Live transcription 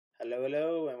Hello,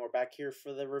 hello, and we're back here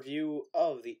for the review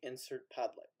of the Insert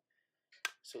Pod Light.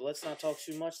 So let's not talk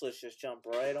too much, let's just jump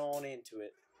right on into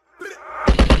it.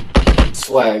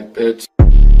 Swag, bitch.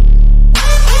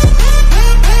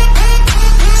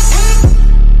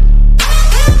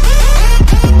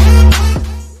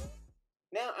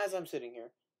 Now, as I'm sitting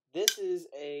here, this is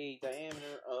a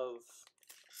diameter of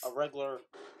a regular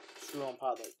screw-on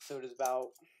pod light. So it is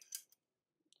about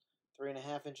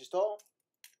 3.5 inches tall,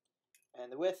 and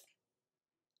the width,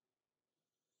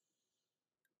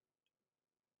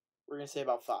 we're going to say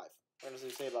about 5. We're going to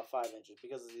say about 5 inches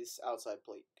because of this outside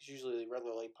plate. Because usually the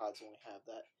regular light pods only have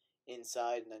that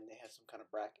inside, and then they have some kind of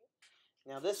bracket.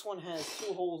 Now this one has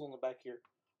 2 holes on the back here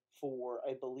for,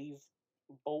 I believe,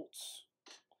 bolts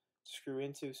to screw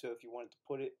into. So if you wanted to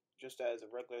put it just as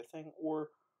a regular thing, or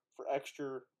for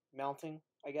extra mounting,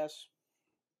 I guess.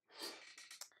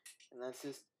 And that's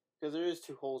just because there is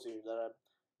 2 holes here that I'm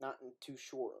not too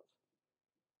sure of.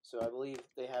 So I believe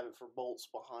they have it for bolts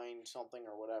behind something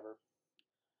or whatever.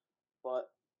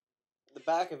 But the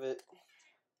back of it,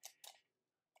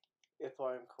 if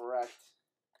I'm correct,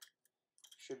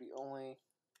 should be only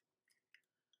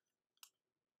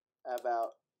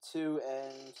about 2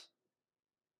 and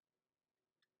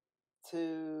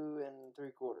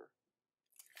 3/4.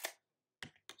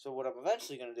 So what I'm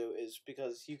eventually going to do is,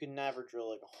 because you can never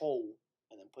drill like a hole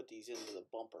and then put these into the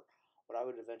bumper, what I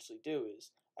would eventually do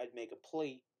is I'd make a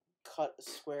plate, cut a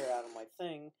square out of my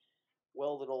thing,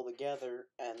 weld it all together,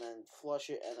 and then flush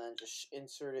it, and then just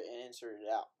insert it and insert it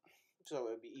out. So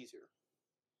it would be easier.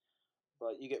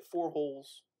 But you get 4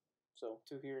 holes, so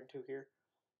 2 here and 2 here.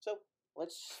 So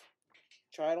let's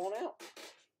try it on out.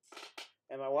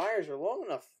 And my wires are long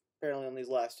enough, apparently, on these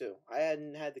last 2. I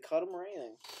hadn't had to cut them or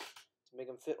anything to make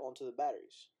them fit onto the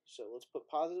batteries. So let's put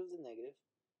positive to negative.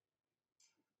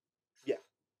 Yeah,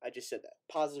 I just said that.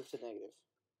 Positive to negative.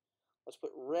 Let's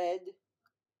put red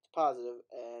to positive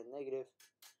and negative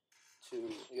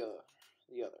to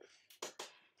the other.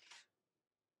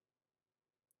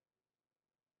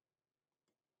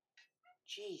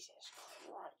 Jesus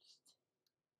Christ.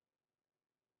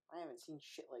 I haven't seen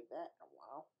shit like that in a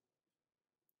while.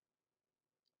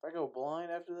 If I go blind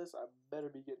after this, I better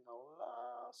be getting a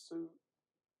lawsuit.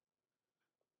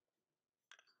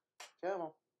 Come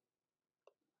on.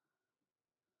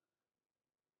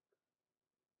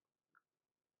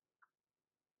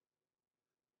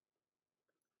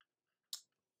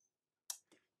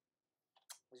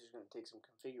 This is going to take some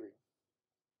configuring.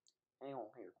 Hang on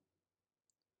here.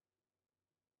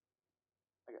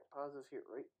 I got positive here,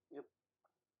 right? Yep.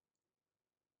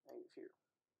 Negative here.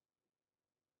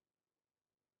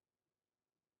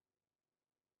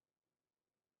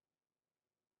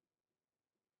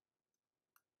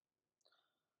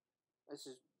 This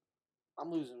is...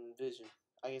 I'm losing vision.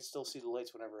 I can still see the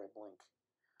lights whenever I blink.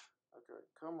 Okay,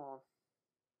 come on.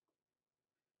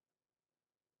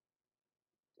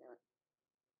 Damn it.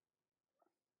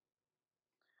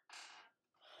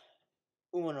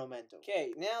 Uno momento.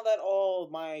 Okay, now that all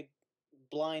my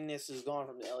blindness is gone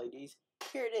from the LEDs,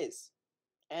 here it is.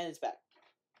 And it's back.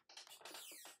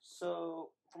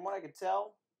 So, from what I can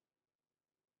tell,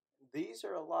 these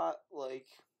are a lot, like,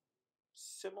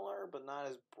 similar, but not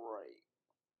as bright.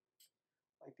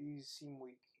 Like, these seem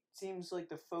weak. Seems like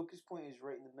the focus point is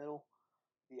right in the middle.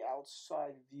 The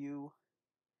outside view,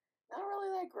 not really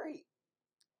that great.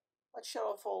 Let's shut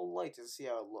off all the lights and see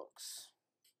how it looks.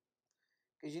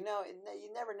 Because you know,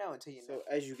 you never know until you know. So,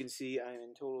 as you can see, I'm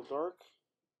in total dark.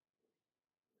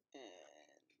 And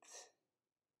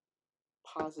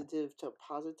positive to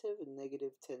positive and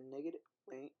negative to negative.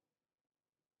 Wait.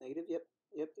 Negative, yep.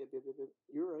 Yep.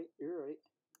 You're right.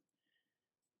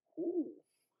 Ooh.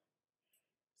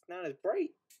 It's not as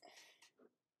bright.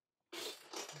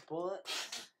 But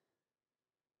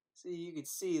see, you can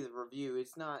see the review.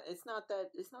 It's not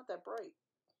that bright.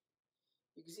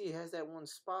 You can see it has that one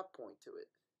spot point to it.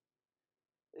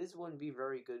 This wouldn't be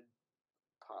very good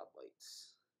pod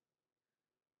lights.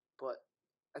 But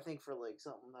I think for like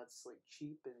something that's like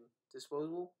cheap and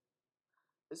disposable,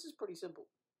 this is pretty simple.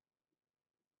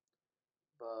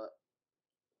 But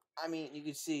I mean, you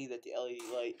can see that the LED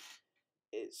light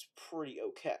is pretty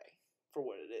okay for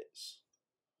what it is.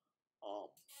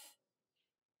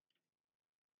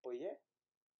 But yeah,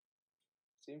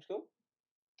 seems cool.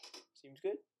 Seems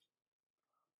good.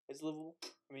 It's livable.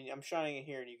 I mean, I'm shining it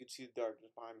here and you can see the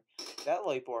darkness behind me. That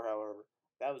light bar, however,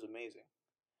 that was amazing.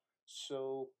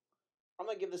 So I'm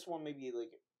gonna give this one maybe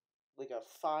like a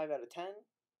 5 out of 10.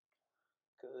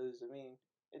 Because I mean,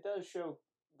 it does show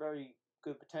very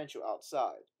good potential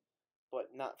outside,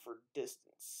 but not for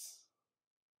distance.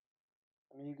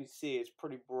 I mean, you can see it's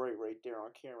pretty bright right there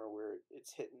on camera where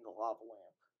it's hitting the lava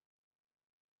lamp.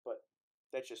 But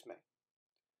that's just me.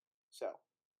 So,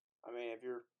 I mean, if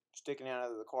you're sticking out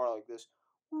of the car like this,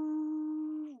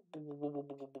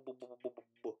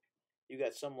 you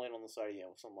got some light on the side of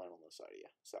you, some light on the side of you.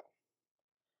 So,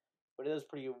 but it is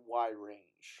pretty wide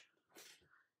range.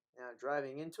 Now,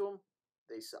 driving into them,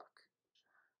 they suck.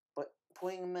 But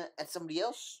pointing them at somebody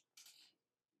else,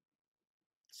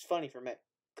 it's funny for me,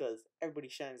 because everybody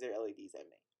shines their LEDs at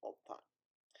me all the time.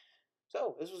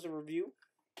 So, this was a review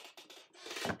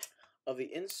of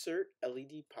the Insert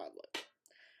LED pod light.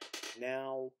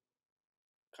 Now,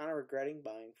 kind of regretting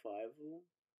buying 5 of them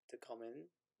to come in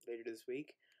later this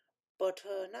week, but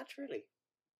not really.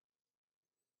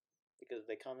 Because if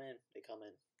they come in,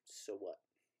 so what?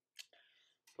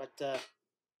 But,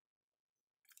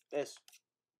 this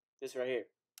right here,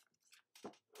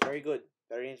 very good,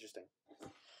 very interesting.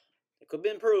 It could be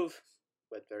improved,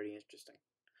 but very interesting.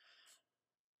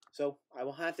 So, I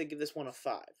will have to give this one a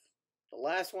 5. The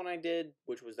last one I did,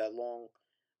 which was that long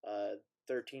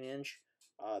 13-inch,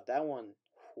 that one,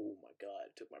 oh my god,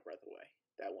 it took my breath away.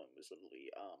 That one was literally,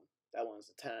 that one was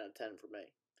a 10 out of 10 for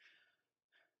me.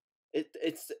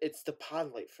 It's the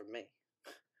pod light for me.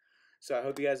 So I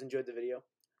hope you guys enjoyed the video.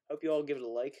 Hope you all give it a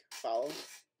like, follow,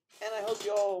 and I hope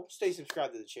you all stay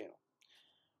subscribed to the channel.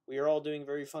 We are all doing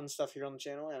very fun stuff here on the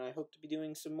channel, and I hope to be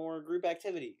doing some more group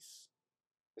activities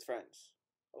with friends,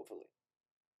 hopefully.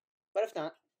 But if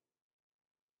not,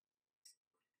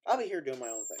 I'll be here doing my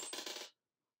own thing.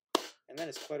 And that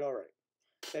is quite alright.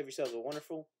 So have yourselves a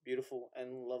wonderful, beautiful,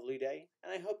 and lovely day.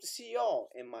 And I hope to see y'all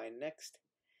in my next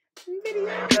video.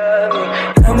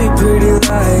 Tell me pretty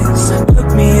lies,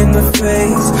 look me in the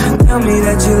face. Tell me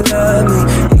that you love me,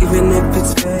 even if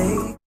it's fake.